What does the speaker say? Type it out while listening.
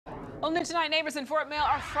Well, new tonight, neighbors in Fort Mill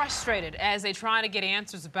are frustrated as they try to get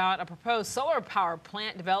answers about a proposed solar power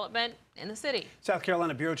plant development in the city. South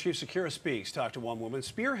Carolina Bureau Chief Sakira Speaks talked to one woman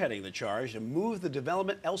spearheading the charge to move the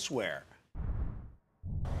development elsewhere.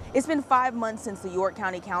 It's been 5 months since the York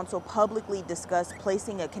County Council publicly discussed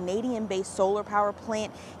placing a Canadian-based solar power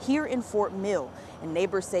plant here in Fort Mill. And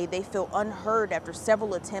neighbors say they feel unheard after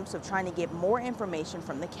several attempts of trying to get more information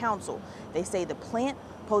from the council. They say the plant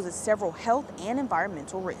poses several health and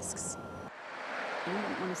environmental risks. We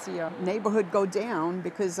don't want to see our neighborhood go down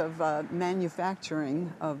because of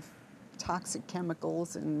manufacturing of toxic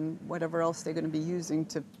chemicals and whatever else they're going to be using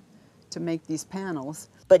to make these panels.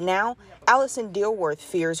 But now, Allison Dilworth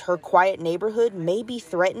fears her quiet neighborhood may be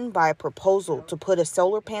threatened by a proposal to put a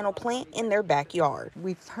solar panel plant in their backyard.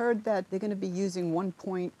 We've heard that they're going to be using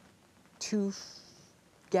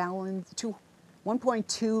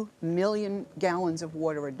 1.2 million gallons of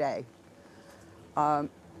water a day.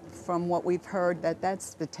 From what we've heard,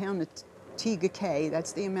 that's the town of Tegakay,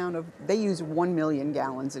 that's the amount of, they use 1 million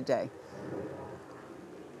gallons a day.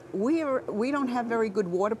 We don't have very good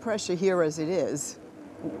water pressure here as it is.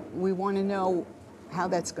 We want to know how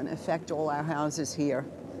that's going to affect all our houses here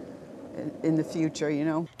in the future, you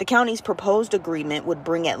know. The county's proposed agreement would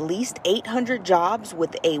bring at least 800 jobs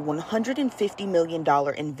with a $150 million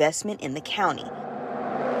investment in the county.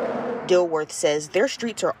 Dilworth says their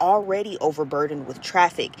streets are already overburdened with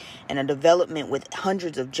traffic, and a development with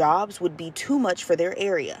hundreds of jobs would be too much for their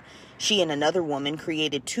area. She and another woman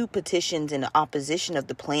created 2 petitions in opposition of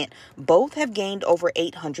the plant. Both have gained over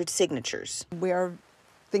 800 signatures. We're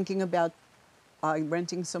thinking about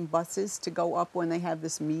renting some buses to go up when they have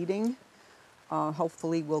this meeting.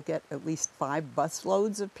 Hopefully we'll get at least 5 bus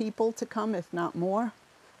loads of people to come, if not more.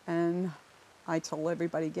 And I told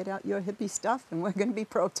everybody, get out your hippie stuff, and we're going to be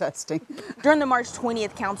protesting. During the March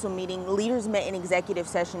 20th council meeting, leaders met in executive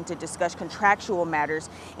session to discuss contractual matters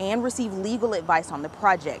and receive legal advice on the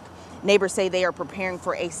project. Neighbors say they are preparing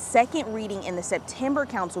for a second reading in the September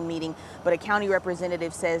council meeting, but a county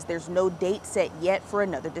representative says there's no date set yet for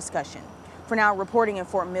another discussion. For now, reporting in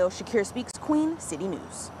Fort Mill, Sakira Speaks, Queen City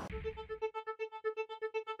News.